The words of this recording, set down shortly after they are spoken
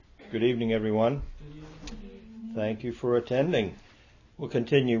Good evening, everyone. Thank you for attending. We'll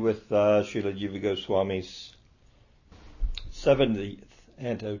continue with Srila Jiva Goswami's 70th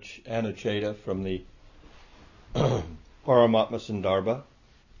Anucheta from the Paramatma Sandarbha,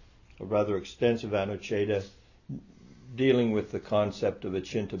 a rather extensive Anucheta dealing with the concept of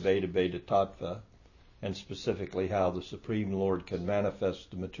Achinta Bheda Bheda Tattva, and specifically how the Supreme Lord can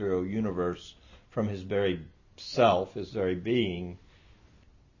manifest the material universe from his very self, his very being,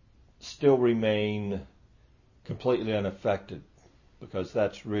 still remain completely unaffected, because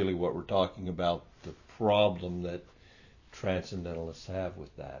that's really what we're talking about. The problem that transcendentalists have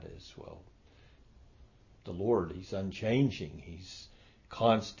with that is, well, the Lord, he's unchanging, he's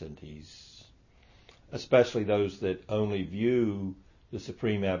constant, he's, especially those that only view the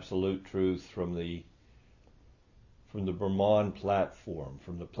Supreme Absolute Truth from the Brahman platform,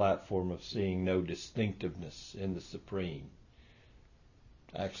 from the platform of seeing no distinctiveness in the Supreme.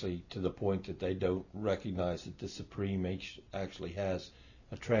 Actually, to the point that they don't recognize that the Supreme actually has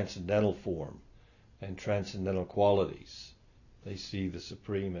a transcendental form and transcendental qualities. They see the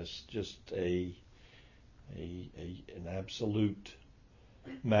Supreme as just an absolute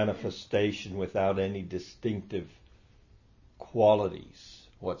manifestation without any distinctive qualities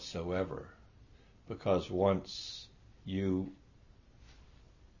whatsoever. Because once you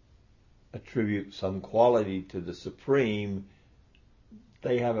attribute some quality to the Supreme,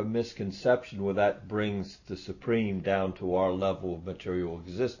 they have a misconception where that brings the Supreme down to our level of material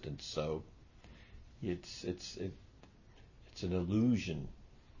existence. So it's an illusion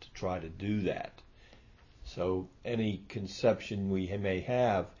to try to do that. So any conception we may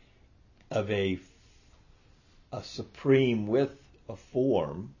have of a Supreme with a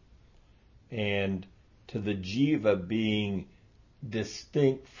form, and to the Jiva being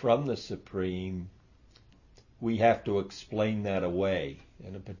distinct from the Supreme, we have to explain that away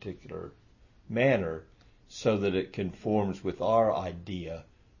in a particular manner so that it conforms with our idea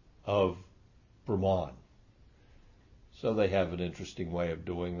of Brahman. So they have an interesting way of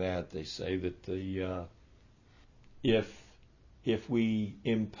doing that. They say that if we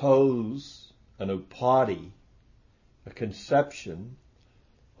impose an upadi, a conception,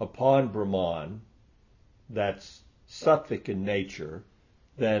 upon Brahman that's sattvic in nature,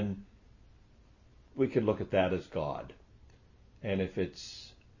 then we could look at that as God. And if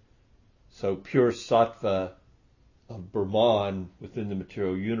it's so pure sattva of Brahman within the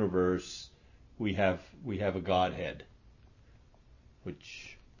material universe, we have a Godhead,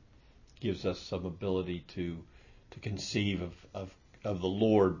 which gives us some ability to conceive of the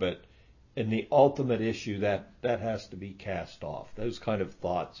Lord. But in the ultimate issue, that has to be cast off. Those kind of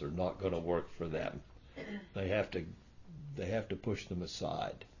thoughts are not going to work for them. They have to push them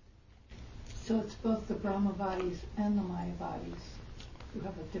aside. So it's both the Brahmavadis and the Mayavadis who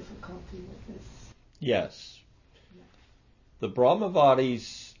have a difficulty with this. Yes. The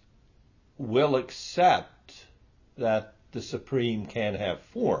Brahmavadis will accept that the Supreme can have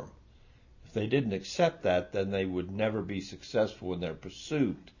form. If they didn't accept that, then they would never be successful in their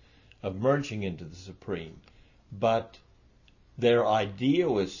pursuit of merging into the Supreme. But their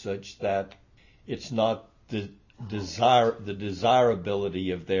ideal is such that it's not the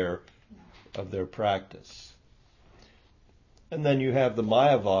desirability of their practice. And then you have the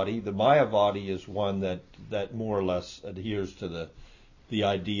Mayavadi. The Mayavadi is one that more or less adheres to the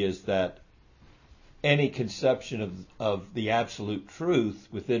ideas that any conception of the absolute truth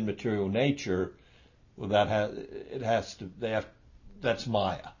within material nature, well, that's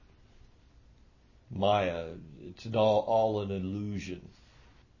Maya. Maya, it's all an illusion.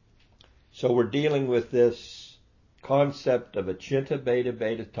 So we're dealing with this concept of Achinta Bheda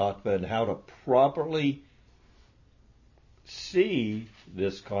Bheda Tattva and how to properly see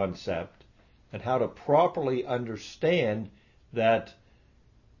this concept and how to properly understand that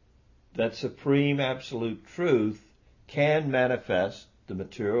supreme absolute truth can manifest the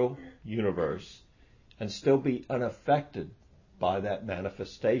material universe and still be unaffected by that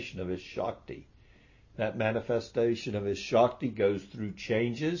manifestation of his Shakti. That manifestation of his Shakti goes through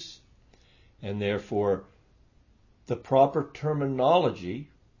changes, and therefore the proper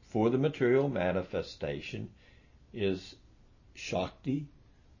terminology for the material manifestation is Shakti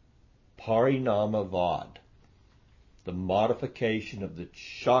Parinamavad, the modification of the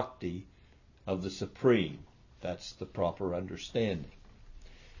Shakti of the Supreme. That's the proper understanding.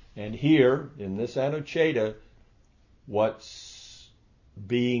 And here, in this Anucheta, what's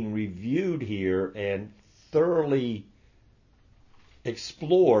being reviewed here and thoroughly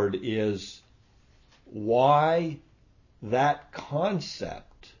explored is why that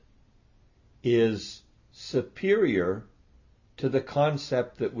concept is superior to the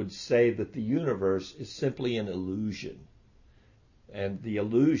concept that would say that the universe is simply an illusion. And the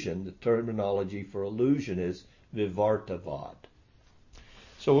illusion, the terminology for illusion is Vivartavad.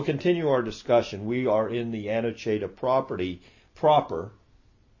 So we'll continue our discussion. We are in the Anucheta property proper.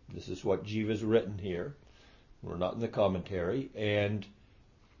 This is what Jiva's written here. We're not in the commentary. And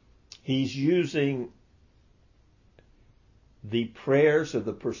he's using the prayers of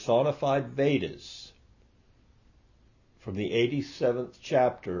the personified Vedas from the 87th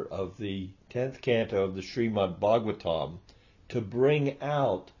chapter of the 10th canto of the Srimad Bhagavatam to bring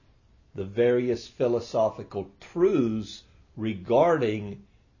out the various philosophical truths regarding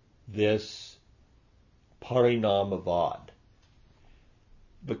this Parinamavad.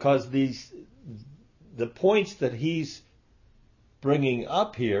 Because the points that he's bringing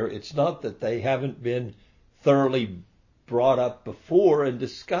up here, it's not that they haven't been thoroughly brought up before and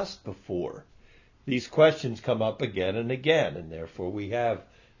discussed before. These questions come up again and again, and therefore we have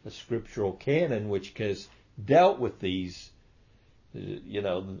a scriptural canon which has dealt with these.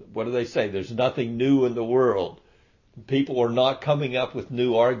 What do they say? There's nothing new in the world. People are not coming up with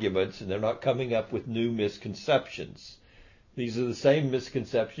new arguments, and they're not coming up with new misconceptions. These are the same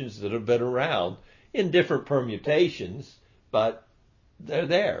misconceptions that have been around in different permutations, but they're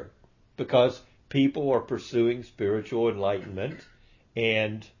there because people are pursuing spiritual enlightenment,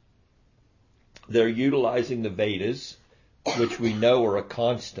 and they're utilizing the Vedas, which we know are a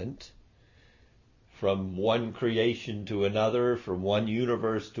constant, from one creation to another, from one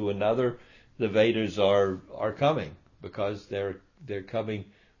universe to another. The Vedas are coming because they're coming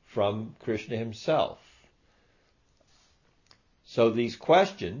from Krishna himself. So these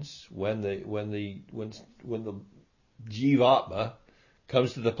questions, when the Jivatma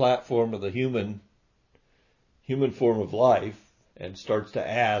comes to the platform of the human form of life and starts to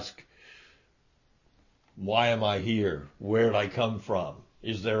ask, why am I here? Where did I come from?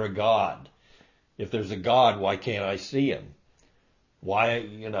 Is there a God? If there's a God, why can't I see him? Why,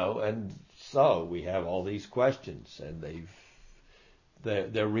 and so we have all these questions, and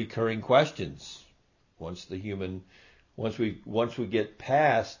they're recurring questions. Once we get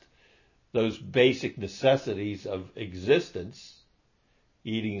past those basic necessities of existence,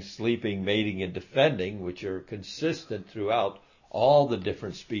 eating, sleeping, mating, and defending, which are consistent throughout all the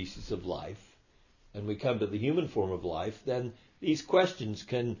different species of life, and we come to the human form of life, then these questions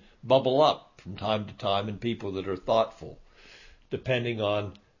can bubble up from time to time in people that are thoughtful, depending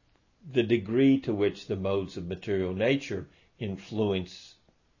on the degree to which the modes of material nature influence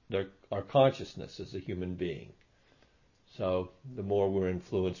our consciousness as a human being. So the more we're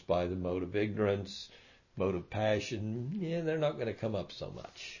influenced by the mode of ignorance, mode of passion, they're not going to come up so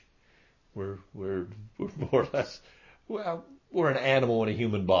much. We're more or less, we're an animal in a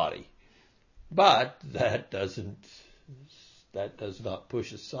human body. But that does not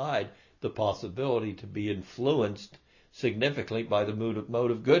push aside the possibility to be influenced significantly by the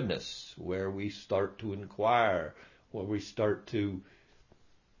mode of goodness, where we start to inquire, where we start to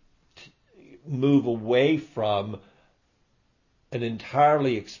move away from an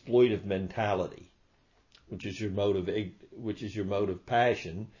entirely exploitive mentality, which is your mode of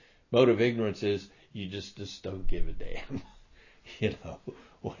passion. Mode of ignorance is you just don't give a damn.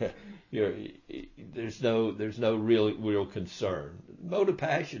 There's no real concern. Mode of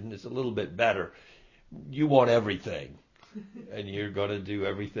passion is a little bit better. You want everything, and you're going to do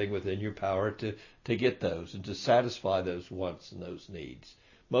everything within your power to get those and to satisfy those wants and those needs.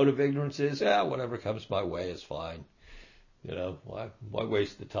 Mode of ignorance is, whatever comes my way is fine. Why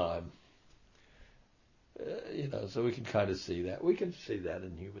waste the time? So we can kind of see that. We can see that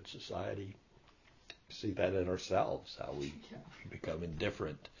in human society. See that in ourselves, how we become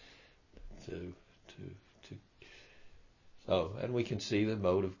indifferent and we can see the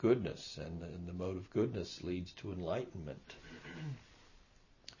mode of goodness, and the mode of goodness leads to enlightenment.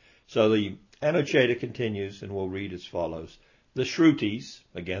 So the Anucheta continues, and we'll read as follows. The Shrutis,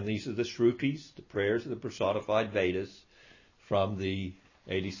 again, these are the Shrutis, the prayers of the personified Vedas from the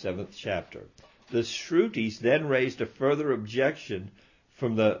 87th chapter. The Shrutis then raised a further objection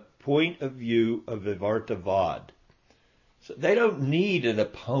from the point of view of Vivartavad. So they don't need an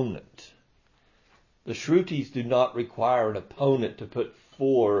opponent. The Shrutis do not require an opponent to put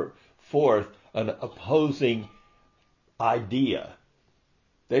forth an opposing idea.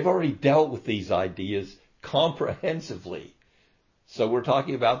 They've already dealt with these ideas comprehensively. So we're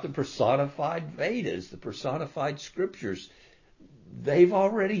talking about the personified Vedas, the personified scriptures. They've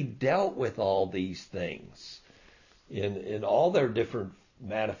already dealt with all these things in all their different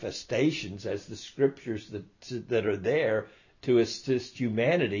manifestations as the scriptures that are there to assist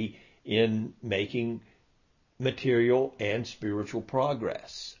humanity in making material and spiritual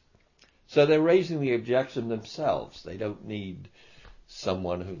progress. So they're raising the objection themselves. They don't need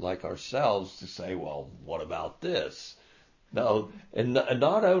someone who, like ourselves, to say, well, what about this? No, and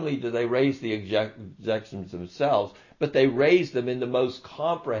not only do they raise the objections themselves, but they raise them in the most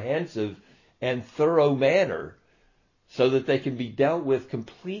comprehensive and thorough manner so that they can be dealt with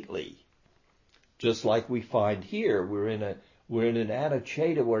completely. Just like we find here, we're in an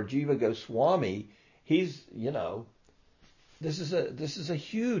Anucheta where Jiva Goswami, he's, this is a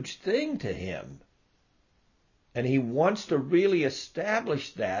huge thing to him. And he wants to really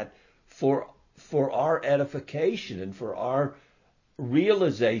establish that for our edification and for our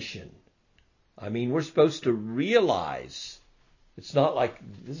realization. I mean, we're supposed to realize. It's not like,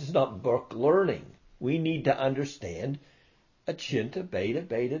 this is not book learning. We need to understand Achinta Beta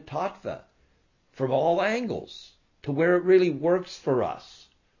Beta Tattva from all angles to where it really works for us,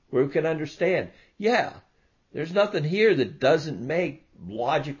 where we can understand, there's nothing here that doesn't make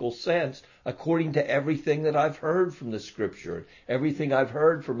logical sense according to everything that I've heard from the scripture, everything I've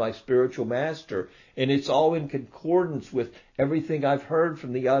heard from my spiritual master, and it's all in concordance with everything I've heard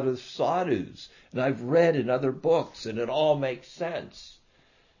from the other sadhus, and I've read in other books, and it all makes sense.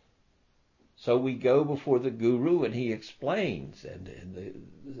 So we go before the Guru and he explains, and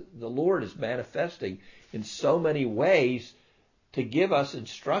the Lord is manifesting in so many ways to give us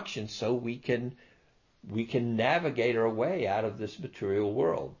instruction so we can navigate our way out of this material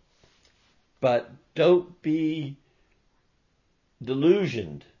world. But don't be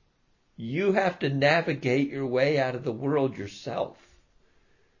delusioned. You have to navigate your way out of the world yourself.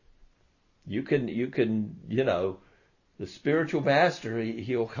 You can, the spiritual master,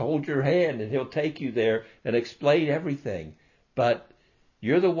 he'll hold your hand and he'll take you there and explain everything. But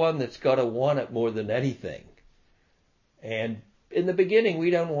you're the one that's got to want it more than anything. And in the beginning,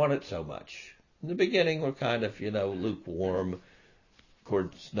 we don't want it so much. In the beginning, we're kind of, lukewarm. Of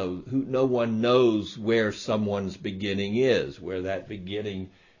course, no one knows where someone's beginning is, where that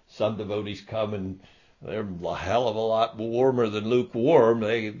beginning, some devotees come and they're a hell of a lot warmer than lukewarm.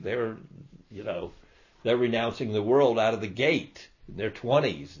 They're renouncing the world out of the gate in their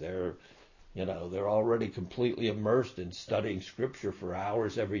 20s. They're already completely immersed in studying scripture for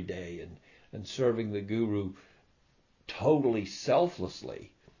hours every day and serving the Guru totally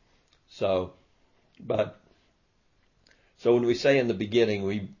selflessly. So when we say in the beginning,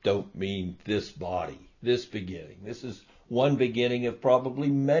 we don't mean this body, this beginning. This is one beginning of probably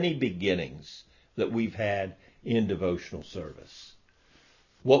many beginnings that we've had in devotional service.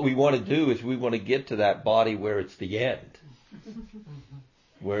 What we want to do is we want to get to that body where it's the end.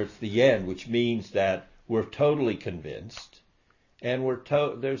 Where it's the end, which means that we're totally convinced and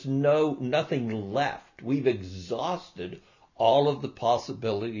there's nothing left. We've exhausted all of the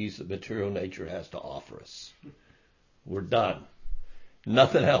possibilities that material nature has to offer us. We're done.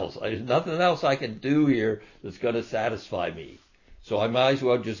 Nothing else. There's nothing else I can do here that's going to satisfy me. So I might as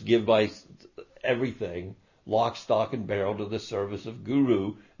well just give my everything, lock, stock, and barrel, to the service of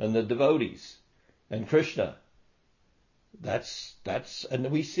Guru and the devotees and Krishna.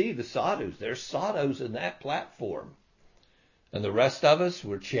 And we see the sadhus. There's sadhus in that platform. And the rest of us,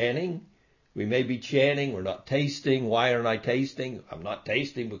 we're chanting. We may be chanting, we're not tasting. Why aren't I tasting? I'm not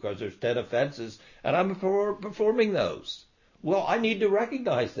tasting because there's 10 offenses, and I'm performing those. Well, I need to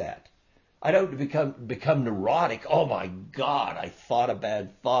recognize that. I don't become neurotic. Oh my God, I thought a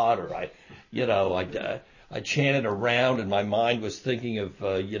bad thought, or I chanted around and my mind was thinking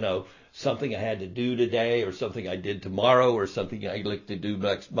of, something I had to do today, or something I did tomorrow, or something I'd like to do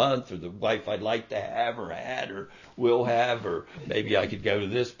next month, or the wife I'd like to have, or had, or will have, or maybe I could go to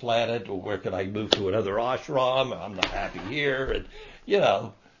this planet, or where could I move to another ashram? I'm not happy here, and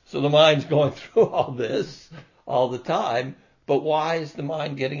so the mind's going through all this all the time. But why is the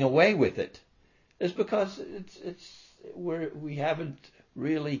mind getting away with it? It's because we haven't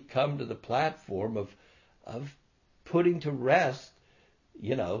really come to the platform of putting to rest,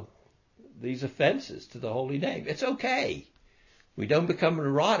 these offenses to the holy name. It's okay. We don't become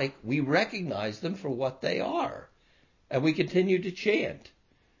neurotic. We recognize them for what they are. And we continue to chant.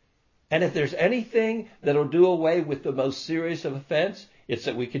 And if there's anything that'll do away with the most serious of offense, it's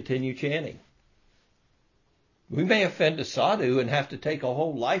that we continue chanting. We may offend a sadhu and have to take a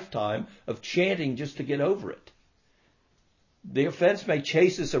whole lifetime of chanting just to get over it. The offense may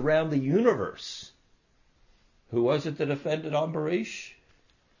chase us around the universe. Who was it that offended Ambarish?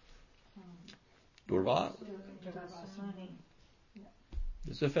 Durvasa.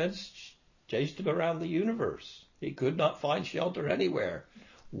 This offense chased him around the universe. He could not find shelter anywhere.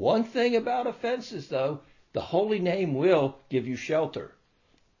 One thing about offenses, though, the holy name will give you shelter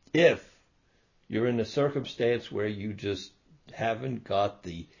if you're in a circumstance where you just haven't got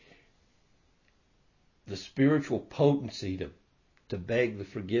the spiritual potency to beg the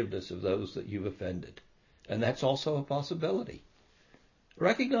forgiveness of those that you've offended. And that's also a possibility.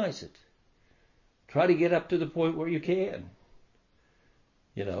 Recognize it. Try to get up to the point where you can.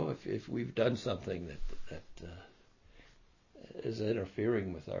 You know, if we've done something that is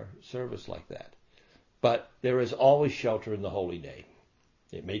interfering with our service like that. But there is always shelter in the holy name.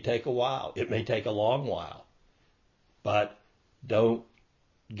 It may take a while. It may take a long while. But don't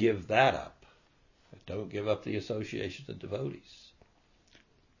give that up. Don't give up the association of devotees.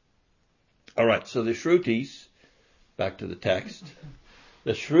 All right, so the Shrutis, back to the text.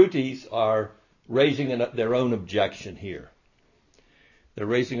 The Shrutis are raising their own objection here. They're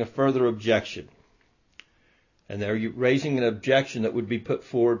raising a further objection. And they're raising an objection that would be put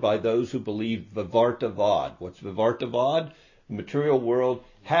forward by those who believe Vivartavad. What's Vivartavad? The material world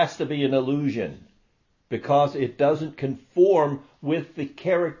has to be an illusion because it doesn't conform with the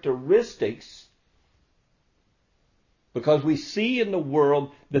characteristics, because we see in the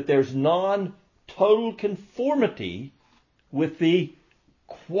world that there's non-total conformity with the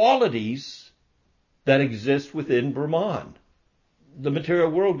qualities that exist within Brahman. The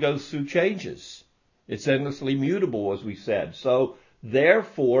material world goes through changes. It's endlessly mutable, as we said. So,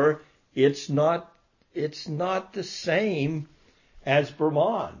 therefore, it's not the same as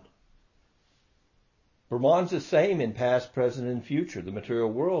Brahman. Brahman's the same in past, present, and future. The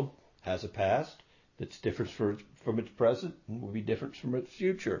material world has a past that's different from its present and will be different from its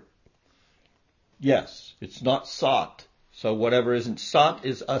future. Yes, it's not sat. So whatever isn't sat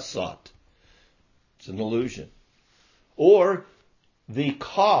is asat. It's an illusion. Or the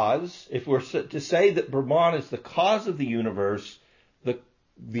cause, if we're to say that Brahman is the cause of the universe,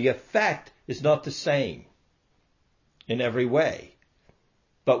 the effect is not the same in every way.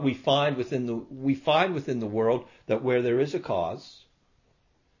 But we find within the world that where there is a cause,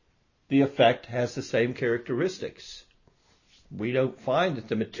 the effect has the same characteristics. We don't find that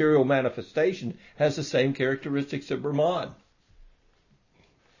the material manifestation has the same characteristics of Brahman.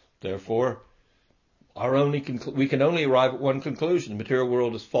 Therefore, we can only arrive at one conclusion: the material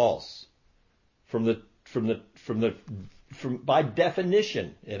world is false. By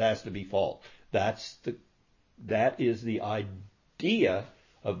definition, it has to be false. That is the idea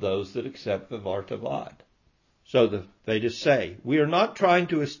of those that accept Vivartavad. So they just say, we are not trying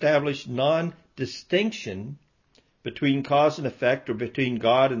to establish non-distinction between cause and effect or between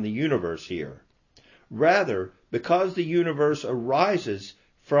God and the universe here. Rather, because the universe arises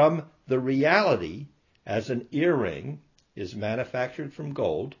from the reality as an earring is manufactured from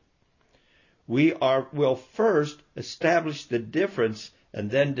gold, we will first establish the difference and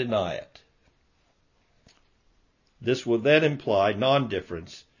then deny it. This will then imply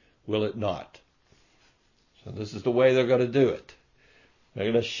non-difference, will it not? So this is the way they're going to do it.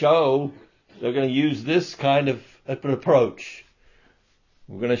 They're going to use this kind of an approach.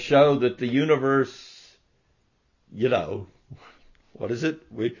 We're going to show that the universe, what is it?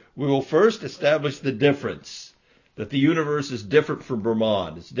 We will first establish the difference. That the universe is different from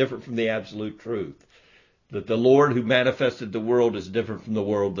Brahman. It's different from the absolute truth. That the Lord who manifested the world is different from the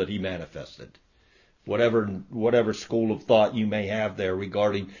world that he manifested. Whatever school of thought you may have there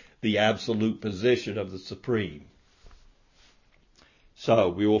regarding the absolute position of the Supreme. So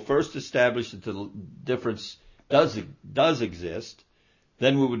we will first establish that the difference does exist.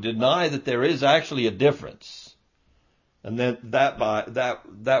 Then we would deny that there is actually a difference. And then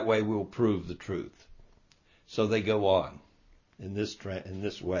that way we will prove the truth. So they go on in this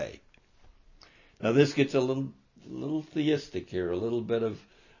way. Now this gets a little theistic here, a little bit of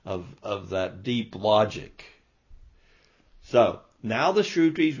that deep logic. So now the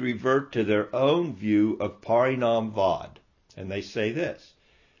Shrutis revert to their own view of Parinamvad, and they say this.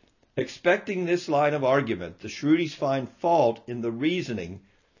 Expecting this line of argument, the Shrutis find fault in the reasoning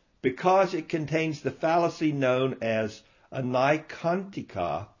because it contains the fallacy known as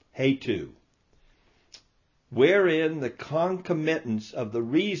Anaikantika Hetu, wherein the concomitance of the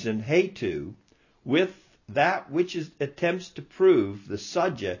reason Hetu with that which attempts to prove the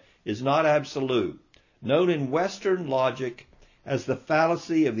Sajja is not absolute, known in Western logic as the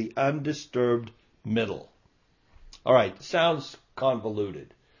fallacy of the undisturbed middle. All right, sounds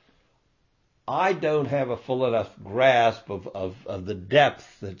convoluted. I don't have a full enough grasp of the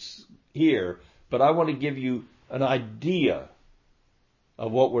depth that's here, but I want to give you an idea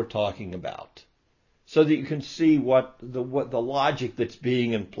of what we're talking about so that you can see what the logic that's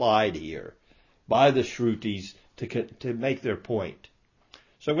being implied here by the Shrutis to make their point.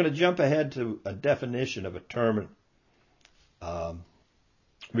 So I'm going to jump ahead to a definition of a term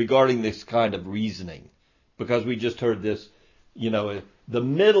regarding this kind of reasoning, because we just heard this, the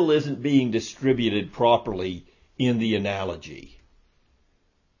middle isn't being distributed properly in the analogy.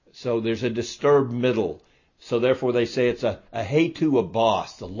 So there's a disturbed middle. So therefore they say it's a hetu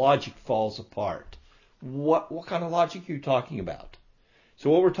abos. The logic falls apart. What kind of logic are you talking about? So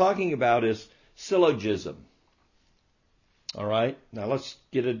what we're talking about is syllogism. All right? Now let's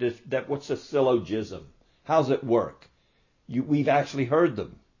get what's a syllogism? How's it work? We've actually heard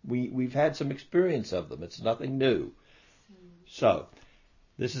them. We've had some experience of them. It's nothing new. So,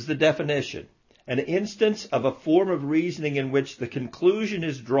 this is the definition. An instance of a form of reasoning in which the conclusion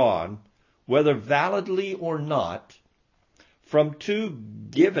is drawn, whether validly or not, from two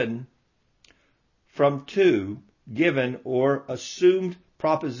given or assumed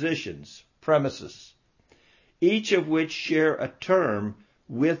propositions, premises, each of which share a term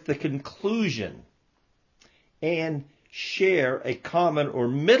with the conclusion and share a common or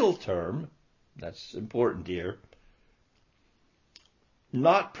middle term, that's important here,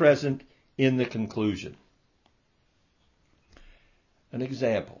 not present in the conclusion. An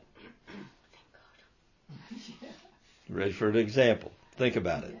example. Ready for an example? Think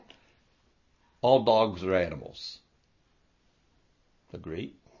about it. All dogs are animals.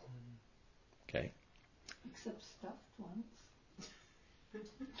 Agreed? Okay. Except stuffed ones.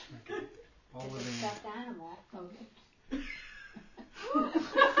 Okay. All It's a living. stuffed animal. Okay.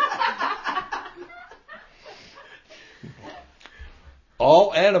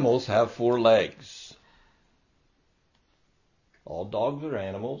 All animals have 4 legs. All dogs are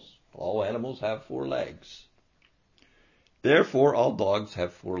animals. All animals have 4 legs. Therefore, all dogs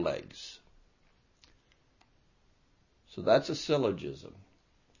have 4 legs. So that's a syllogism.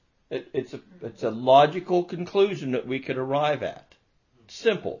 It's a logical conclusion that we could arrive at. It's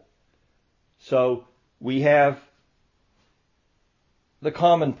simple. So we have the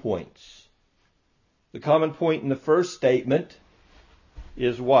common points. The common point in the first statement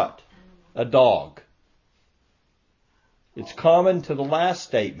is what? A dog. It's common to the last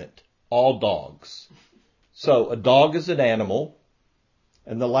statement, all dogs. So a dog is an animal,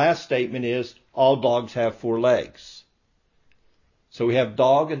 and the last statement is all dogs have 4 legs. So we have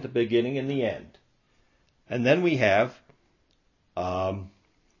dog at the beginning and the end. And then we have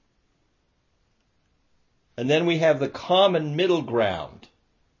the common middle ground.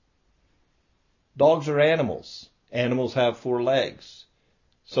 Dogs are animals. Animals have 4 legs.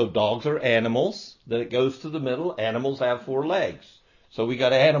 So dogs are animals. Then it goes to the middle. Animals have 4 legs. So we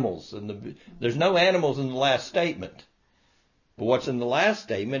got animals. There's no animals in the last statement. But what's in the last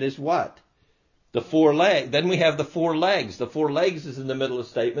statement is what? The 4 legs. Then we have the 4 legs. The 4 legs is in the middle of the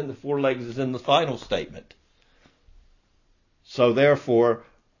statement. The 4 legs is in the final statement. So therefore,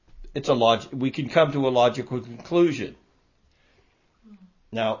 we can come to a logical conclusion.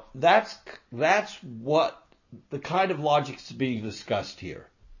 Now, that's what the kind of logic is being discussed here.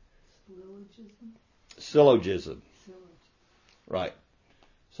 Syllogism? Syllogism. Syllogism. Right.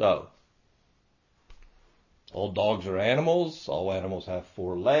 So, all dogs are animals. All animals have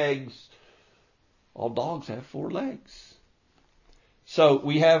 4 legs. All dogs have 4 legs. So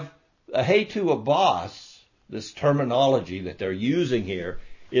we have a hetu abos, this terminology that they're using here,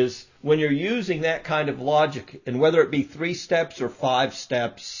 is when you're using that kind of logic, and whether it be 3 steps or 5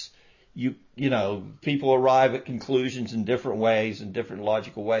 steps, people arrive at conclusions in different ways, in different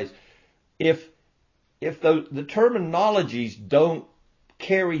logical ways. If the terminologies don't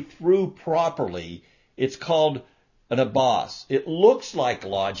carry through properly, it's called an abos. It looks like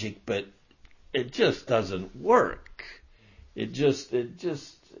logic, but it just doesn't work. It just,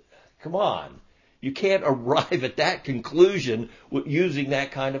 come on. You can't arrive at that conclusion using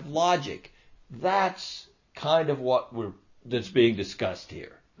that kind of logic. That's kind of that's being discussed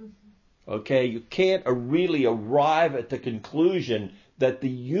here. Okay? You can't really arrive at the conclusion that the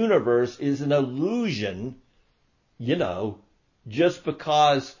universe is an illusion, just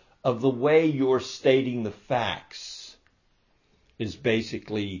because of the way you're stating the facts, is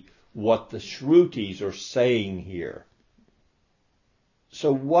basically what the Shrutis are saying here.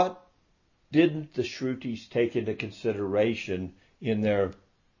 So what didn't the Shrutis take into consideration in their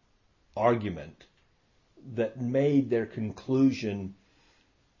argument that made their conclusion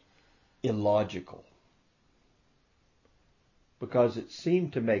illogical? Because it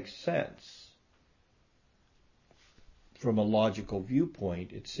seemed to make sense. From a logical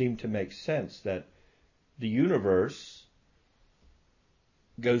viewpoint, it seemed to make sense that the universe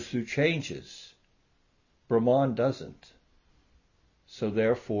goes through changes. Brahman doesn't. So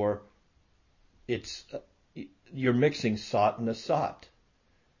therefore, you're mixing sat and asat.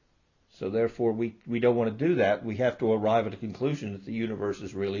 So therefore, we don't want to do that. We have to arrive at a conclusion that the universe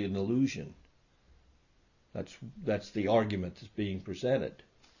is really an illusion. That's the argument that's being presented.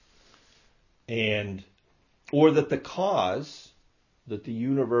 Or that the cause that the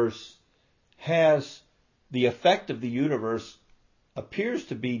universe has, the effect of the universe appears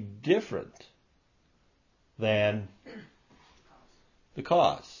to be different than the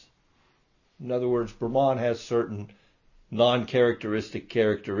cause. In other words, Brahman has certain non-characteristic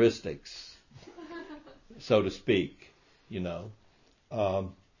characteristics, so to speak,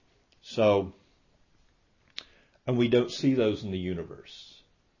 and we don't see those in the universe.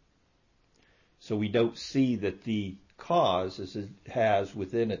 So we don't see that the cause has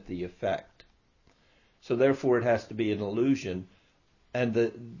within it the effect. So therefore it has to be an illusion. And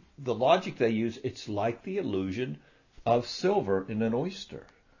the logic they use, it's like the illusion of silver in an oyster.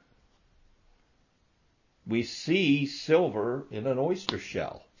 We see silver in an oyster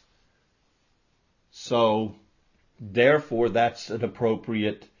shell. So therefore that's an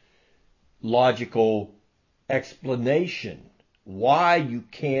appropriate logical explanation why you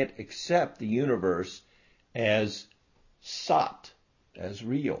can't accept the universe as sat, as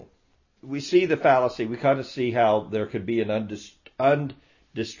real. We see the fallacy. We kind of see how there could be an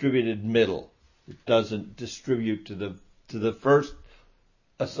undistributed middle. It doesn't distribute to the first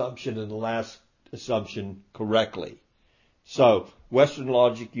assumption and the last assumption correctly. So Western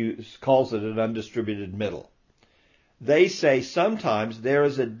logic calls it an undistributed middle. They say sometimes there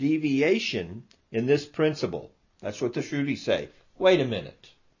is a deviation in this principle. That's what the Shrutis say. Wait a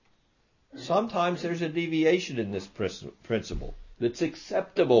minute. Sometimes there's a deviation in this principle that's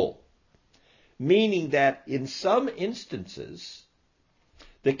acceptable, meaning that in some instances,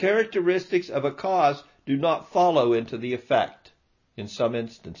 the characteristics of a cause do not follow into the effect in some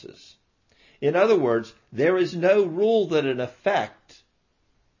instances. In other words, there is no rule that an effect,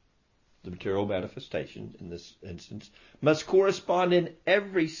 the material manifestation in this instance, must correspond in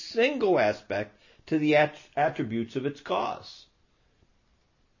every single aspect to the attributes of its cause.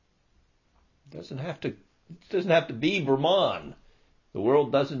 It doesn't have to be Brahman. The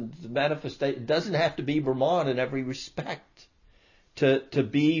world doesn't manifest. It doesn't have to be Brahman in every respect to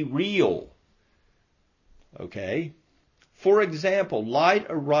be real. Okay? For example, light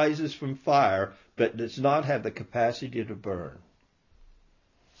arises from fire, but does not have the capacity to burn.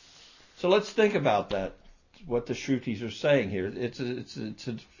 So let's think about that, what the Shrutis are saying here. It's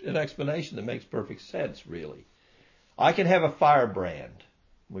an explanation that makes perfect sense, really. I can have a firebrand.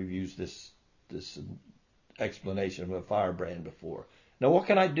 We've used this explanation of a firebrand before. Now, what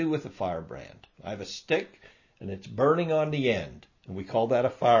can I do with a firebrand? I have a stick, and it's burning on the end, and we call that a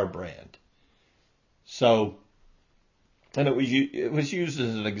firebrand. So, and it was used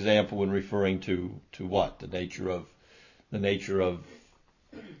as an example when referring to what? The nature of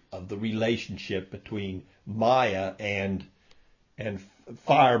the relationship between Maya and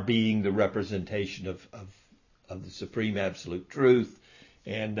fire being the representation of the supreme absolute truth,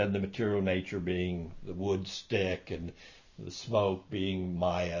 and then the material nature being the wood stick, and the smoke being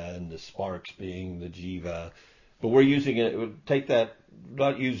Maya, and the sparks being the jiva. But we're using it,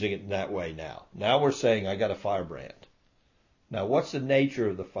 not using it in that way now. Now we're saying I got a firebrand. Now what's the nature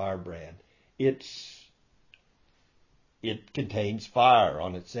of the firebrand? It contains fire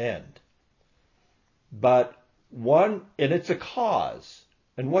on its end. And it's a cause.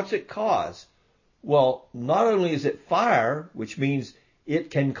 And what's it cause? Well, not only is it fire, which means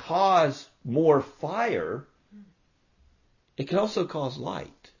it can cause more fire, it can also cause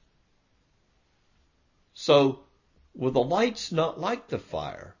light. So, well, the light's not like the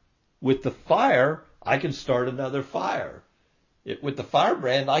fire. With the fire, I can start another fire. With the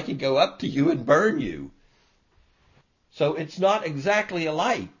firebrand, I can go up to you and burn you. So it's not exactly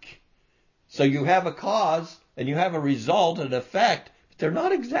alike. So you have a cause and you have a result, an effect. But they're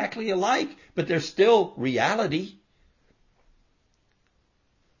not exactly alike, but they're still reality.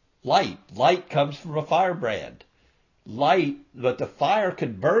 Light comes from a firebrand. But the fire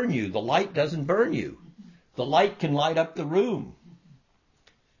can burn you. The light doesn't burn you. The light can light up the room.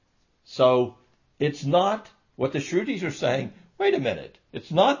 So it's not what the Shrutis are saying. Wait a minute. It's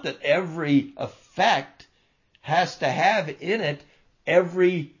not that every effect has to have in it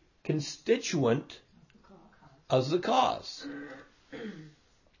every constituent of the cause.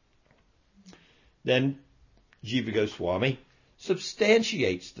 Then Jiva Goswami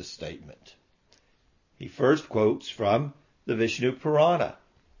substantiates the statement. He first quotes from the Vishnu Purana.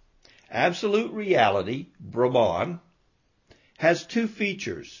 Absolute reality, Brahman, has two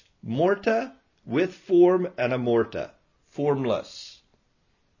features, Murta with form and Amurta, formless.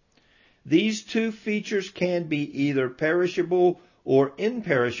 These two features can be either perishable or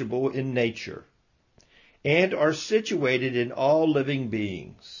imperishable in nature, and are situated in all living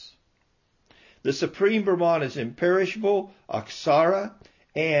beings. The Supreme Brahman is imperishable, Aksara,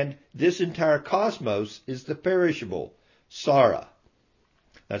 and this entire cosmos is the perishable, Sara.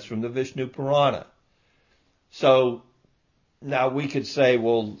 That's from the Vishnu Purana. So now we could say,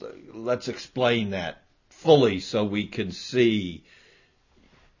 well, let's explain that fully so we can see,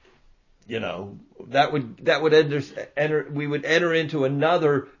 that would we would enter into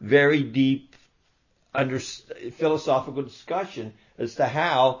another very deep philosophical discussion as to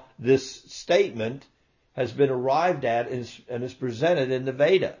how this statement has been arrived at and is presented in the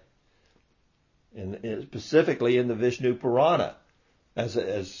Veda, and specifically in the Vishnu Purana as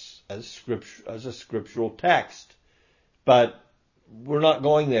a scriptural text. But we're not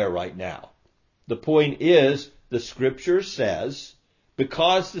going there right now. The point is, the scripture says,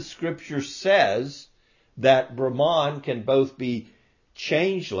 because the scripture says that Brahman can both be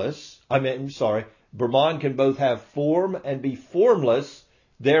Brahman can both have form and be formless,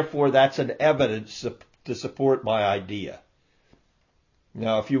 therefore that's an evidence to support my idea.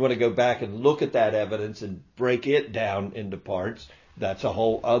 Now, if you want to go back and look at that evidence and break it down into parts, that's a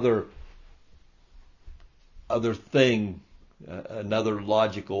whole other thing, another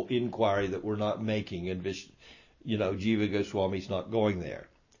logical inquiry that we're not making, and Jiva Goswami's not going there.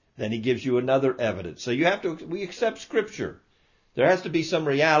 Then he gives you another evidence. So we accept scripture. There has to be some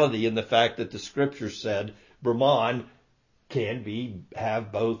reality in the fact that the scripture said Brahman can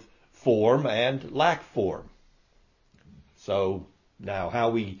have both form and lack form. So now how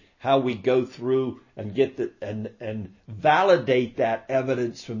we go through and get and validate that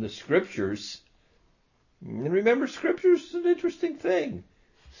evidence from the scriptures. And remember, scripture is an interesting thing.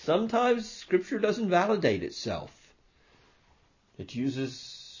 Sometimes scripture doesn't validate itself. It uses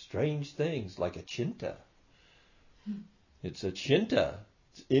strange things like a chinta. It's a chinta.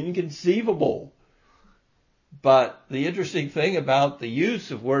 It's inconceivable. But the interesting thing about the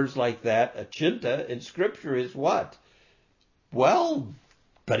use of words like that, a chinta, in scripture is what? Well,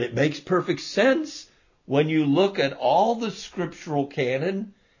 but it makes perfect sense when you look at all the scriptural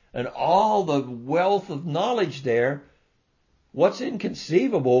canon and all the wealth of knowledge there. What's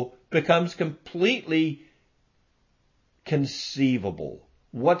inconceivable becomes completely conceivable.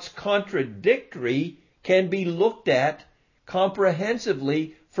 What's contradictory can be looked at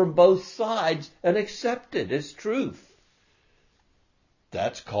comprehensively from both sides and accepted as truth.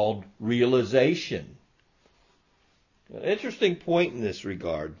 That's called realization. An interesting point in this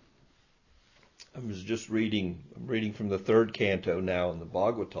regard. I'm reading from the third canto now in the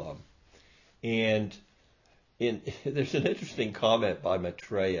Bhagavatam, and there's an interesting comment by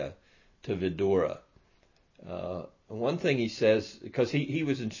Maitreya to Vidura. One thing he says, because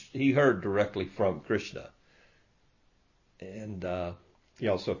he heard directly from Krishna, and he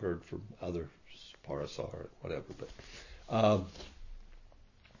also heard from other Parasar, whatever. But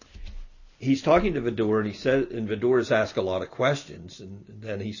he's talking to Vidura, and he says, and Vidura's asked a lot of questions, and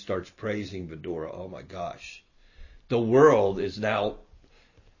then he starts praising Vidura. Oh my gosh, the world is now.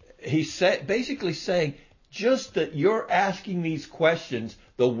 He's basically saying, just that you're asking these questions,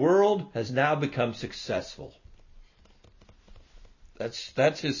 the world has now become successful.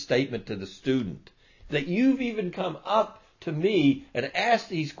 That's his statement to the student. That you've even come up to me and asked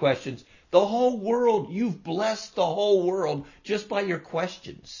these questions. The whole world, you've blessed the whole world just by your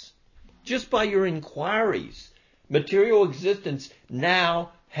questions. Just by your inquiries. Material existence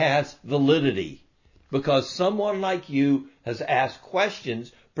now has validity. Because someone like you has asked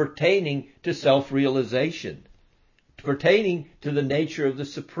questions pertaining to self-realization. Pertaining to the nature of the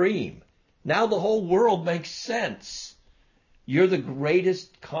Supreme. Now the whole world makes sense. You're the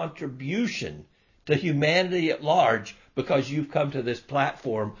greatest contribution to humanity at large because you've come to this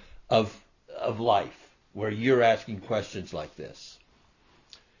platform of life where you're asking questions like this.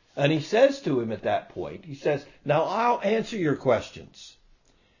 And he says to him at that point, he says, now I'll answer your questions.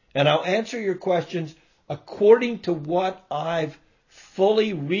 And I'll answer your questions according to what I've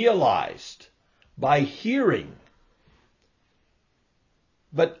fully realized by hearing.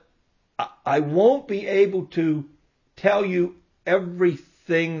 But I won't be able to tell you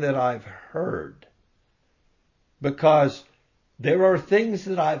everything that I've heard, because there are things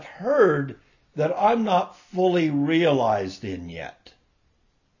that I've heard that I'm not fully realized in yet.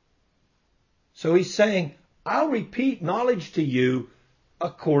 So he's saying, I'll repeat knowledge to you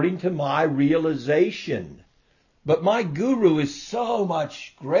according to my realization. But my guru is so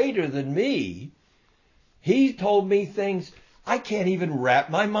much greater than me. He told me things I can't even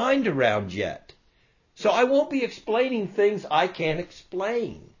wrap my mind around yet. So I won't be explaining things I can't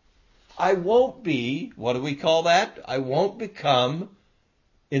explain. I won't be, what do we call that? I won't become,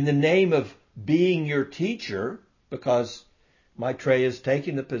 in the name of being your teacher, because Maitreya is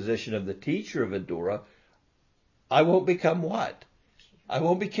taking the position of the teacher of Vidura, I won't become what? I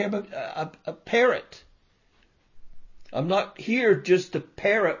won't become a parrot. I'm not here just to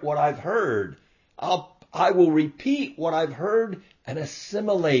parrot what I've heard. I will repeat what I've heard and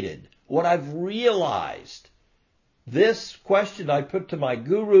assimilated, what I've realized. This question I put to my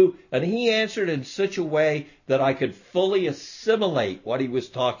guru, and he answered in such a way that I could fully assimilate what he was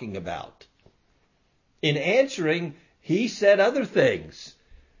talking about. In answering, he said other things,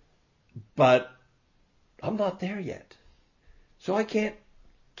 but I'm not there yet. So I can't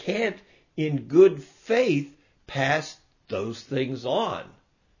in good faith pass those things on.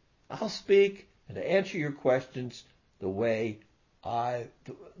 I'll speak and answer your questions the way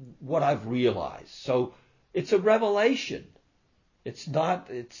what I've realized. So it's a revelation. It's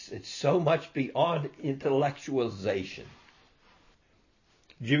so much beyond intellectualization.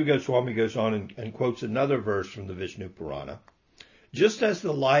 Jiva Goswami goes on and quotes another verse from the Vishnu Purana. Just as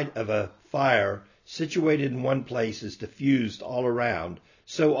the light of a fire situated in one place is diffused all around,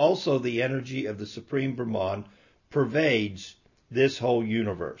 so also the energy of the Supreme Brahman pervades this whole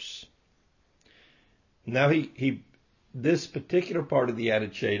universe. Now this particular part of the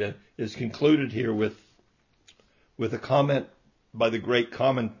Anucheta is concluded here with a comment by the great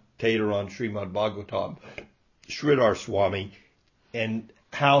commentator on Srimad Bhagavatam, Sridhar Swami, and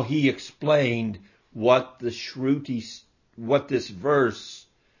how he explained what the Shrutis, what this verse,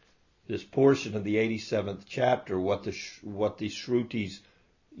 this portion of the 87th chapter, what the Shrutis,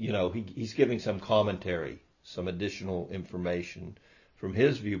 he's giving some commentary, some additional information from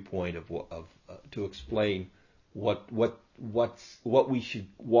his viewpoint to explain what we should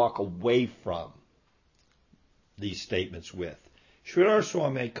walk away from these statements with. Sridhar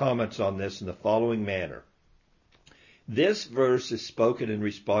Swami comments on this in the following manner. This verse is spoken in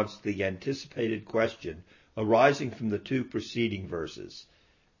response to the anticipated question arising from the two preceding verses.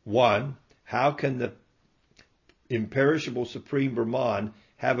 1. How can the imperishable Supreme Brahman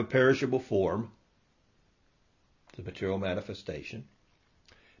have a perishable form, the material manifestation,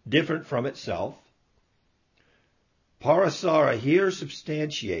 different from itself? Parasara here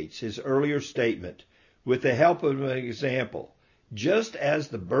substantiates his earlier statement with the help of an example. Just as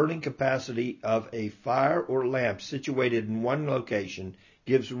the burning capacity of a fire or lamp situated in one location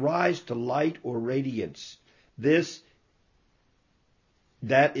gives rise to light or radiance, that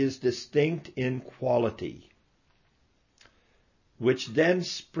is distinct in quality, which then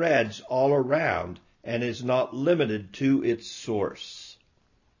spreads all around and is not limited to its source.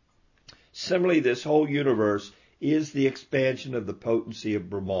 Similarly, this whole universe is the expansion of the potency of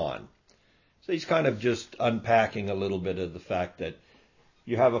Brahman. So he's kind of just unpacking a little bit of the fact that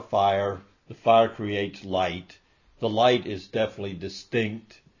you have a fire, the fire creates light, the light is definitely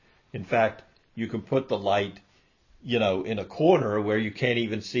distinct. In fact, you can put the light, in a corner where you can't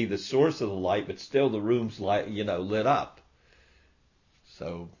even see the source of the light, but still the room's lit up.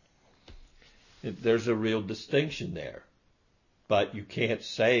 So there's a real distinction there. But you can't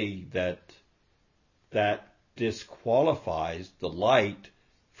say that disqualifies the light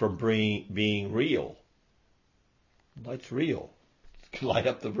from being real. Light's real. It can light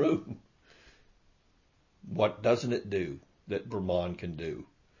up the room. What doesn't it do that Brahman can do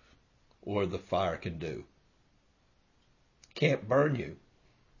or the fire can do? Can't burn you.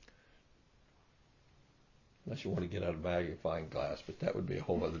 Unless you want to get out a magnifying glass, but that would be a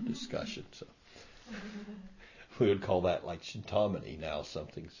whole other discussion. So we would call that like Chintamani now,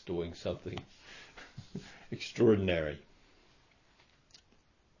 something's doing something extraordinary.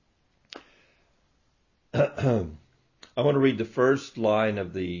 I want to read the first line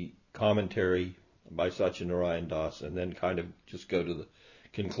of the commentary by Satyanarayan Das and then kind of just go to the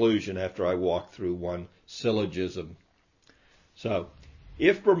conclusion after I walk through one syllogism. So,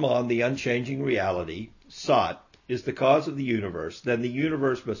 if Brahman, the unchanging reality, Sat, is the cause of the universe, then the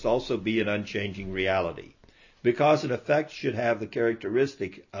universe must also be an unchanging reality, because an effect should have the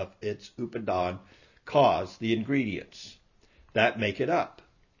characteristic of its upadan, cause, the ingredients that make it up.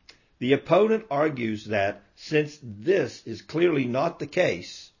 The opponent argues that, since this is clearly not the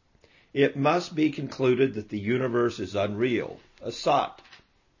case, it must be concluded that the universe is unreal, a sat.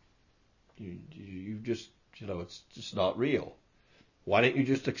 It's just not real. Why don't you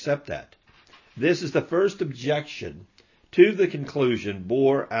just accept that? This is the first objection to the conclusion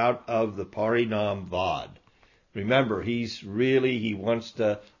bore out of the Parinam Vad. Remember, he wants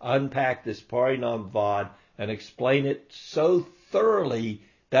to unpack this Parinam Vad and explain it so thoroughly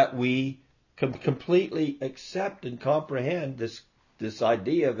that we can completely accept and comprehend this this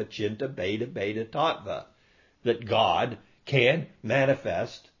idea of achinta beta beta tattva, that God can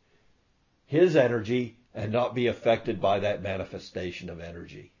manifest his energy and not be affected by that manifestation of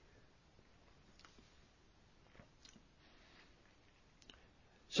energy.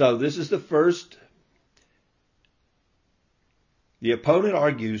 So this is the first. The opponent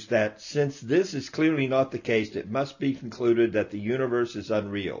argues that since this is clearly not the case, it must be concluded that the universe is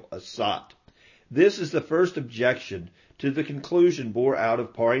unreal, a sat. This is the first objection to the conclusion bore out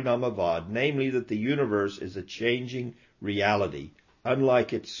of Parinamavad, namely that the universe is a changing reality,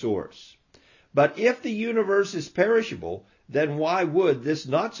 unlike its source. But if the universe is perishable, then why would this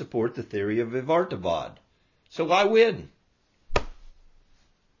not support the theory of Vivartavad? So I win.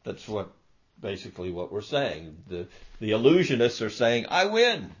 That's basically what we're saying. The illusionists are saying, I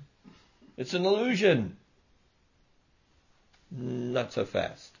win. It's an illusion. Not so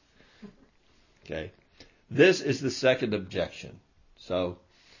fast. Okay. This is the second objection. So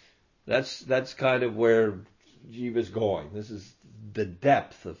that's kind of where Jiva's going. This is the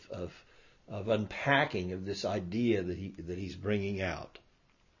depth of unpacking of this idea that he's bringing out.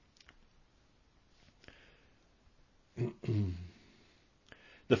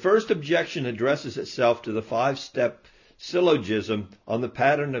 The first objection addresses itself to the 5-step syllogism on the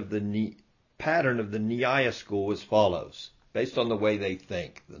pattern of the Nyaya school as follows, based on the way they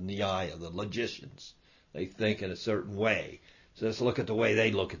think, the Nyaya, the logicians. They think in a certain way. So let's look at the way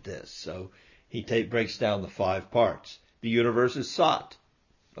they look at this. So he breaks down the 5 parts. The universe is sat,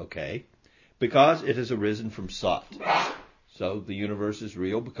 okay, because it has arisen from sat. So the universe is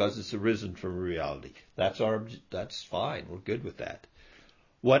real because it's arisen from reality. That's fine. We're good with that.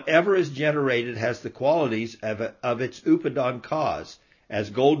 Whatever is generated has the qualities of its upadana cause, as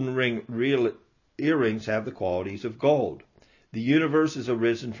golden real earrings have the qualities of gold. The universe is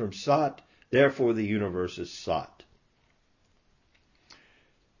arisen from sat, therefore the universe is sat.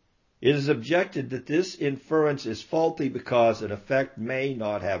 It is objected that this inference is faulty because an effect may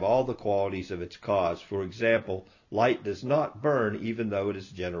not have all the qualities of its cause. For example, light does not burn even though it is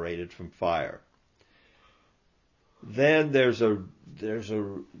generated from fire. Then there's a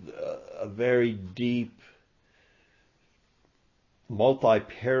very deep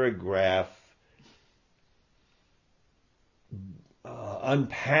multi-paragraph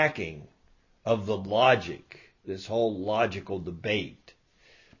unpacking of the logic, this whole logical debate.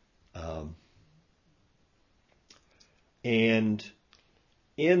 And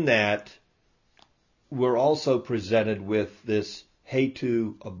in that, we're also presented with this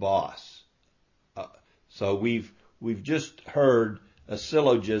Hetu Abbas. So we've just heard a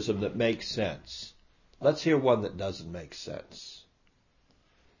syllogism that makes sense. Let's hear one that doesn't make sense.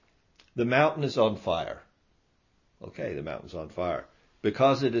 The mountain is on fire. Okay, the mountain's on fire.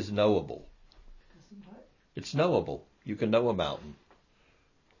 Because it is knowable. It's knowable. You can know a mountain.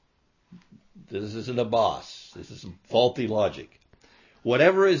 This isn't a boss. This is faulty logic.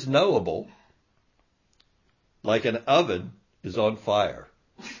 Whatever is knowable, like an oven, is on fire.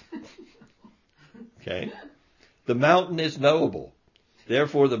 Okay? The mountain is knowable.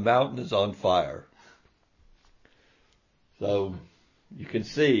 Therefore, the mountain is on fire. So, you can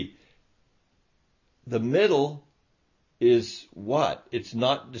see, the middle is what? It's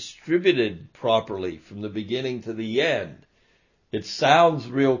not distributed properly from the beginning to the end. It sounds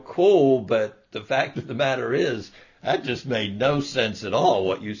real cool, but the fact of the matter is, that just made no sense at all,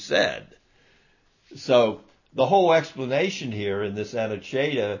 what you said. So, the whole explanation here in this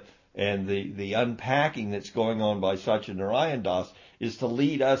Anucheta and the unpacking that's going on by Satyanarayan Das is to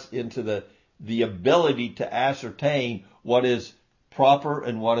lead us into the ability to ascertain what is proper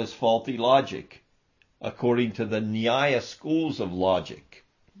and what is faulty logic, according to the Nyaya schools of logic.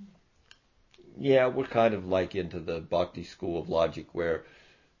 Yeah, we're kind of like into the Bhakti school of logic where,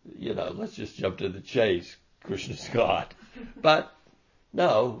 let's just jump to the chase. Krishna's God. But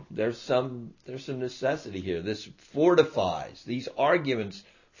no, there's some necessity here. This fortifies, these arguments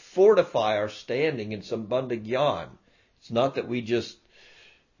fortify our standing in Sambandha Gyan. It's not that we just,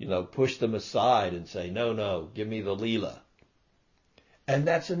 push them aside and say, no, give me the Leela. And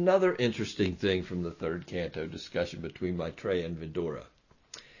that's another interesting thing from the 3rd canto discussion between Maitreya and Vidura.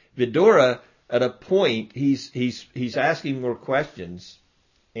 Vidura, at a point, he's asking more questions,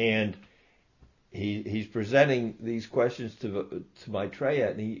 and he's presenting these questions to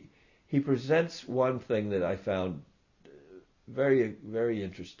Maitreya, and he presents one thing that I found very, very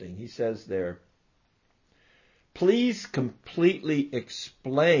interesting. He says there, please completely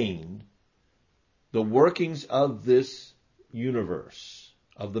explain the workings of this universe,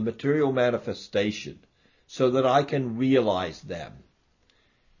 of the material manifestation, so that I can realize them.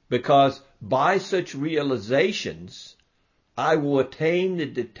 Because by such realizations, I will attain the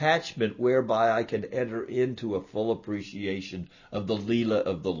detachment whereby I can enter into a full appreciation of the Leela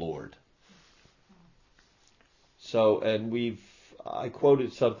of the Lord. So, and I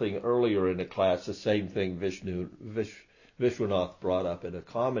quoted something earlier in the class, the same thing Vishwanath brought up in a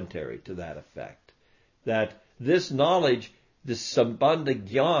commentary to that effect, that this knowledge, this Sambandha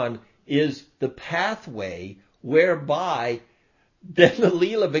Gyan, is the pathway whereby then the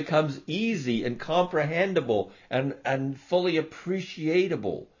Leela becomes easy and comprehensible and fully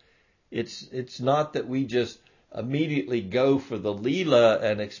appreciable. It's not that we just immediately go for the Leela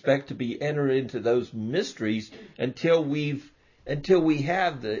and expect to be entered into those mysteries until we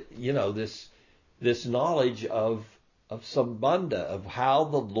have this knowledge of Sambandha, of how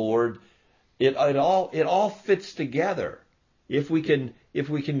the Lord, it all fits together. If we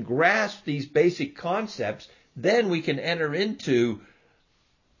can grasp these basic concepts, then we can enter into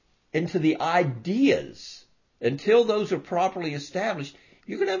the ideas. Until those are properly established,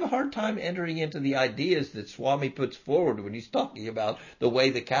 you're going to have a hard time entering into the ideas that Swami puts forward when he's talking about the way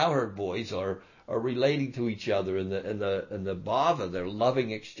the cowherd boys are relating to each other and the bhava, their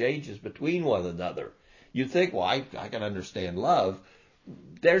loving exchanges between one another. You think, well, I can understand love.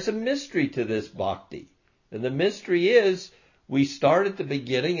 There's a mystery to this bhakti. And the mystery is, we start at the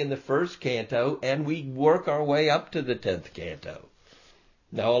beginning in the first canto and we work our way up to the 10th canto.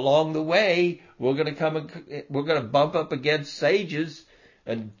 Now along the way, we're going to bump up against sages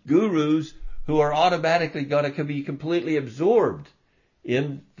and gurus who are automatically going to be completely absorbed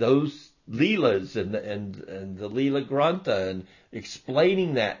in those leelas and the Leela Grantha and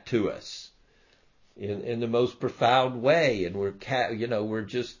explaining that to us in the most profound way. And we're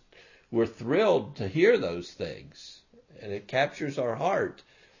thrilled to hear those things. And it captures our heart.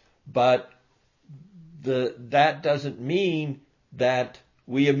 But that doesn't mean that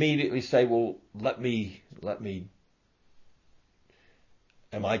we immediately say, well, let me,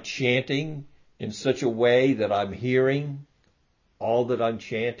 am I chanting in such a way that I'm hearing all that I'm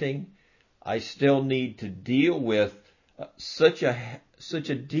chanting? I still need to deal with such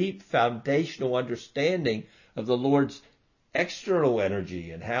a deep foundational understanding of the Lord's external energy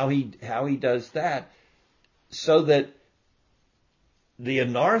and how he does that, so that the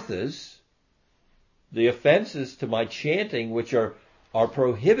anarthas, the offenses to my chanting, which are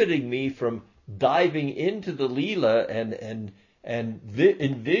prohibiting me from diving into the Leela and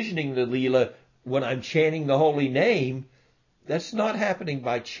envisioning the Leela when I'm chanting the holy name, that's not happening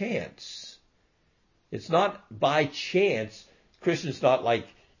by chance. It's not by chance. Krishna's not like,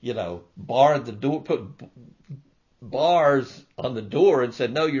 barred the door, put bars on the door and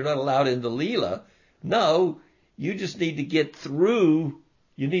said, no, you're not allowed in the Leela. No, you just need to get through,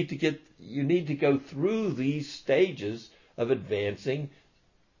 you need to go through these stages of advancing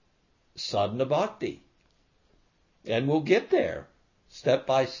sadhana bhakti. And we'll get there step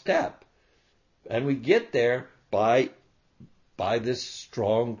by step. And we get there by this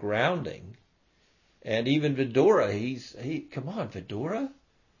strong grounding. And even Vidura, come on, Vidura?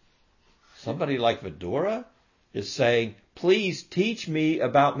 Somebody like Vidura is saying, please teach me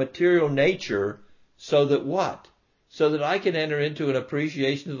about material nature so that what? So that I can enter into an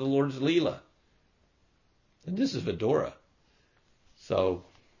appreciation of the Lord's Leela. And this is Vidura. So,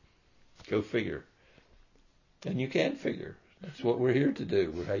 go figure. And you can figure. That's what we're here to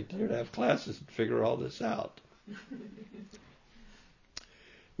do. We're here to have classes and figure all this out.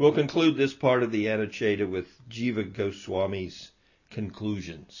 We'll conclude this part of the Anucheta with Jiva Goswami's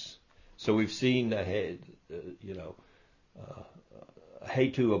conclusions. So we've seen Hetu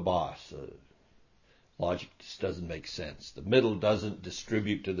Abbas. Logic just doesn't make sense. The middle doesn't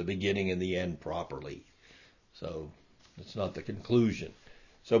distribute to the beginning and the end properly. So it's not the conclusion.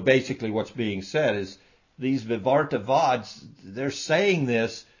 So basically what's being said is these Vivartavads, they're saying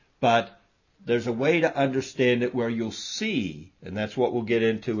this, but there's a way to understand it where you'll see, and that's what we'll get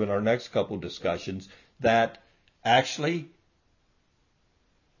into in our next couple discussions, that actually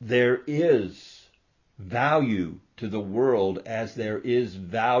there is value to the world as there is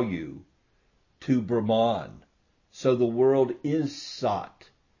value to Brahman. So the world is Sat.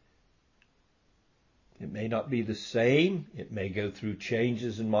 It may not be the same. It may go through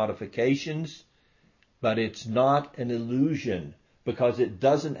changes and modifications, but it's not an illusion because it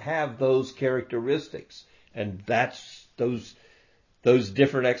doesn't have those characteristics. And that's those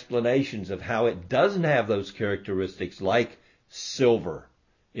different explanations of how it doesn't have those characteristics, like silver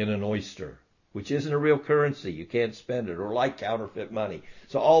in an oyster, which isn't a real currency. You can't spend it, or like counterfeit money.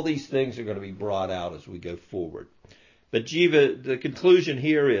 So all these things are going to be brought out as we go forward. But the conclusion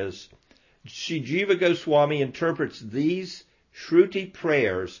here is, Sri Jiva Goswami interprets these Shruti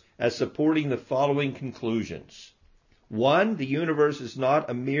prayers as supporting the following conclusions. One, the universe is not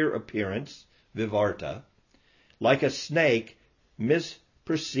a mere appearance, vivarta, like a snake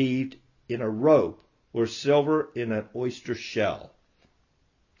misperceived in a rope or silver in an oyster shell.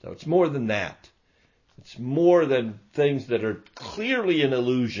 So it's more than that. It's more than things that are clearly an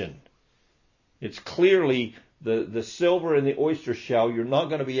illusion. It's clearly the silver in the oyster shell. You're not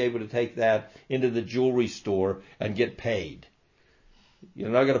going to be able to take that into the jewelry store and get paid. You're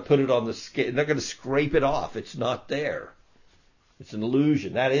not going to put it on the scale. You're not going to scrape it off. It's not there. It's an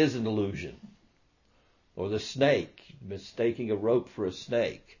illusion. That is an illusion. Or the snake, mistaking a rope for a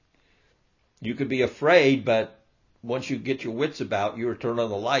snake. You could be afraid, but once you get your wits about you or turn on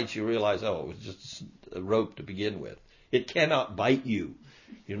the lights, you realize, oh, it was just a rope to begin with. It cannot bite you.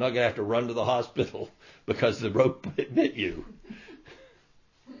 You're not going to have to run to the hospital because the rope bit you.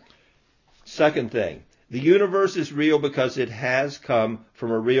 Second thing, the universe is real because it has come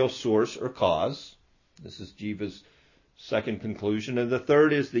from a real source or cause. This is Jiva's second conclusion. And the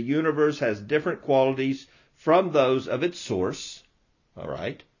third is the universe has different qualities from those of its source. All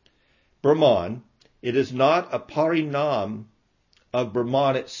right. Brahman, it is not a parinam of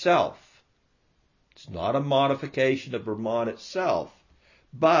Brahman itself. It's not a modification of Brahman itself,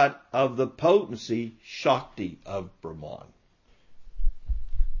 but of the potency, Shakti, of Brahman.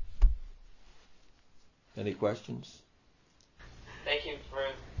 Any questions? Thank you for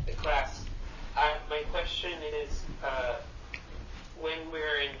the class. My question is, when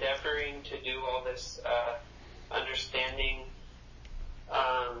we're endeavoring to do all this understanding,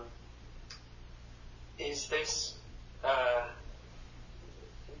 is this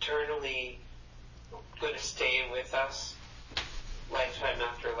internally going to stay with us lifetime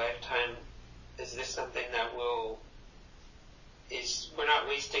after lifetime? Is this something that we're not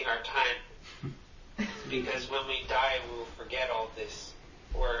wasting our time? Because when we die, we'll forget all this.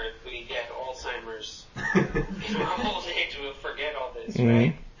 Or if we get Alzheimer's in our old age, we'll forget all this,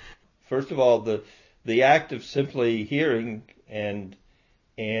 right? First of all, the act of simply hearing and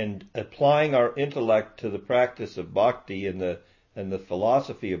applying our intellect to the practice of bhakti and the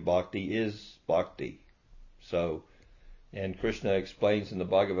philosophy of bhakti is bhakti. So, and Krishna explains in the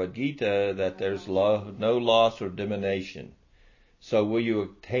Bhagavad Gita that there's no loss or diminution. So will you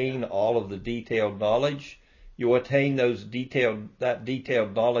attain all of the detailed knowledge? You attain that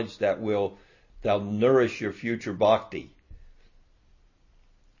detailed knowledge that'll nourish your future bhakti.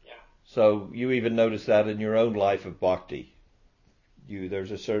 Yeah. So you even notice that in your own life of bhakti. You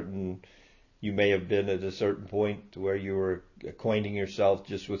may have been at a certain point where you were acquainting yourself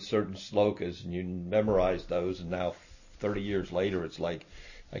just with certain slokas and you memorized those, and now 30 years later it's like,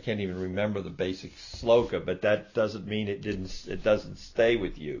 I can't even remember the basic sloka, but that doesn't mean it doesn't stay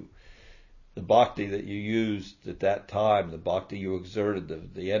with you. The bhakti that you used at that time, the bhakti you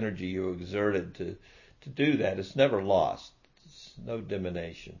exerted, the energy you exerted to do that, it's never lost. It's no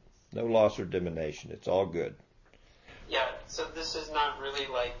diminution, no loss or diminution. It's all good. Yeah, so this is not really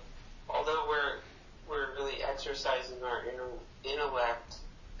like, although we're really exercising our intellect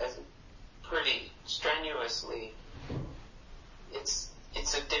as pretty strenuously,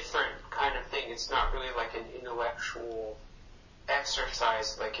 it's a different kind of thing. It's not really like an intellectual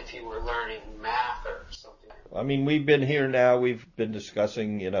exercise, like if you were learning math or something. I mean, we've been here now, we've been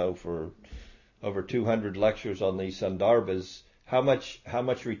discussing, for over 200 lectures on these sandarbhas. How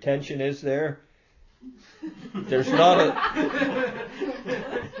much retention is there? There's not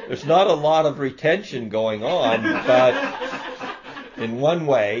a lot of retention going on, but in one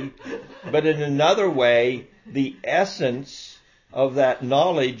way, but in another way, the essence of that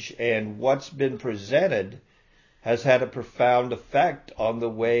knowledge and what's been presented has had a profound effect on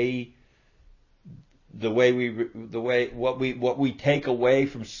what we take away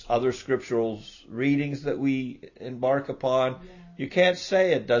from other scriptural readings that we embark upon. Yeah. You can't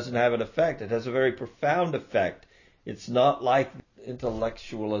say it doesn't have an effect. It has a very profound effect. It's not like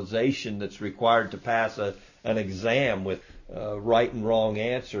intellectualization that's required to pass an exam with right and wrong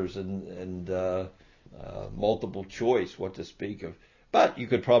answers and multiple choice, what to speak of. But you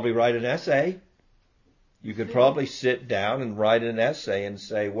could probably write an essay. You could probably sit down and write an essay and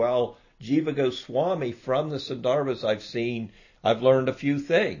say, well, Jiva Goswami, from the sandarbhas I've seen, I've learned a few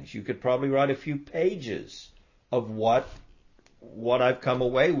things. You could probably write a few pages of what I've come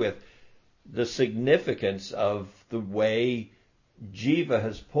away with. The significance of the way Jiva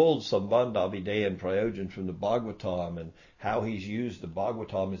has pulled Sambandha, Abhideya, and Prayojan from the Bhagavatam, and how he's used the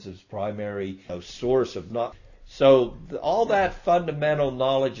Bhagavatam as his primary source of knowledge. So all that fundamental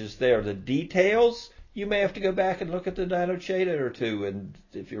knowledge is there. The details, you may have to go back and look at the Nanocheta or two, and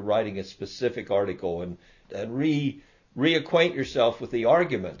if you're writing a specific article, and reacquaint yourself with the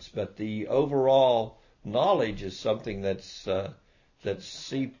arguments. But the overall knowledge is something that's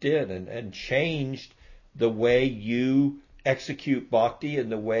seeped in and changed the way you execute bhakti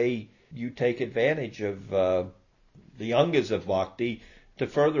and the way you take advantage of the angas of bhakti to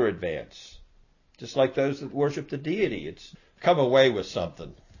further advance. Just like those that worship the deity, it's come away with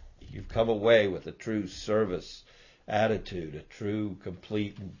something. You've come away with a true service attitude, a true,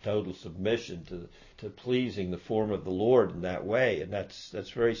 complete, and total submission to pleasing the form of the Lord in that way, and that's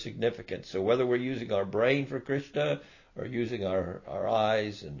very significant. So whether we're using our brain for Krishna, or using our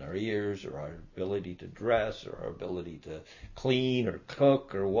eyes and our ears, or our ability to dress, or our ability to clean or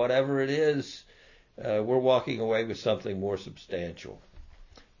cook, or whatever it is, we're walking away with something more substantial.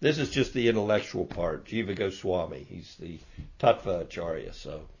 This is just the intellectual part. Jiva Goswami, he's the Tattva Acharya,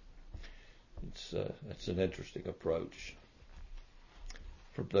 so it's an interesting approach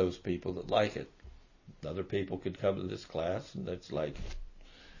for those people that like it. Other people could come to this class and it's like,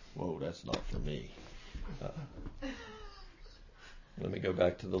 whoa, that's not for me. Let me go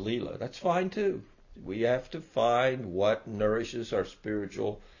back to the Leela. That's fine too. We have to find what nourishes our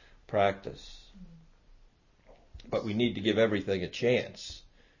spiritual practice. But we need to give everything a chance.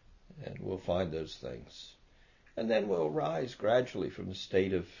 And we'll find those things. And then we'll rise gradually from the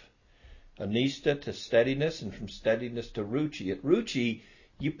state of anista to steadiness, and from steadiness to ruchi. At ruchi,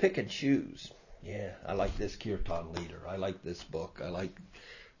 you pick and choose. Yeah, I like this kirtan leader. I like this book. I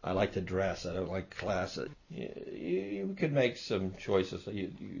like to dress. I don't like class. You can make some choices,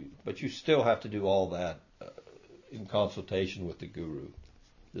 but you still have to do all that in consultation with the guru.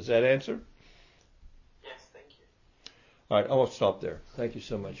 Does that answer? Yes, thank you. All right, I'll stop there. Thank you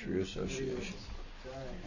so much for your association.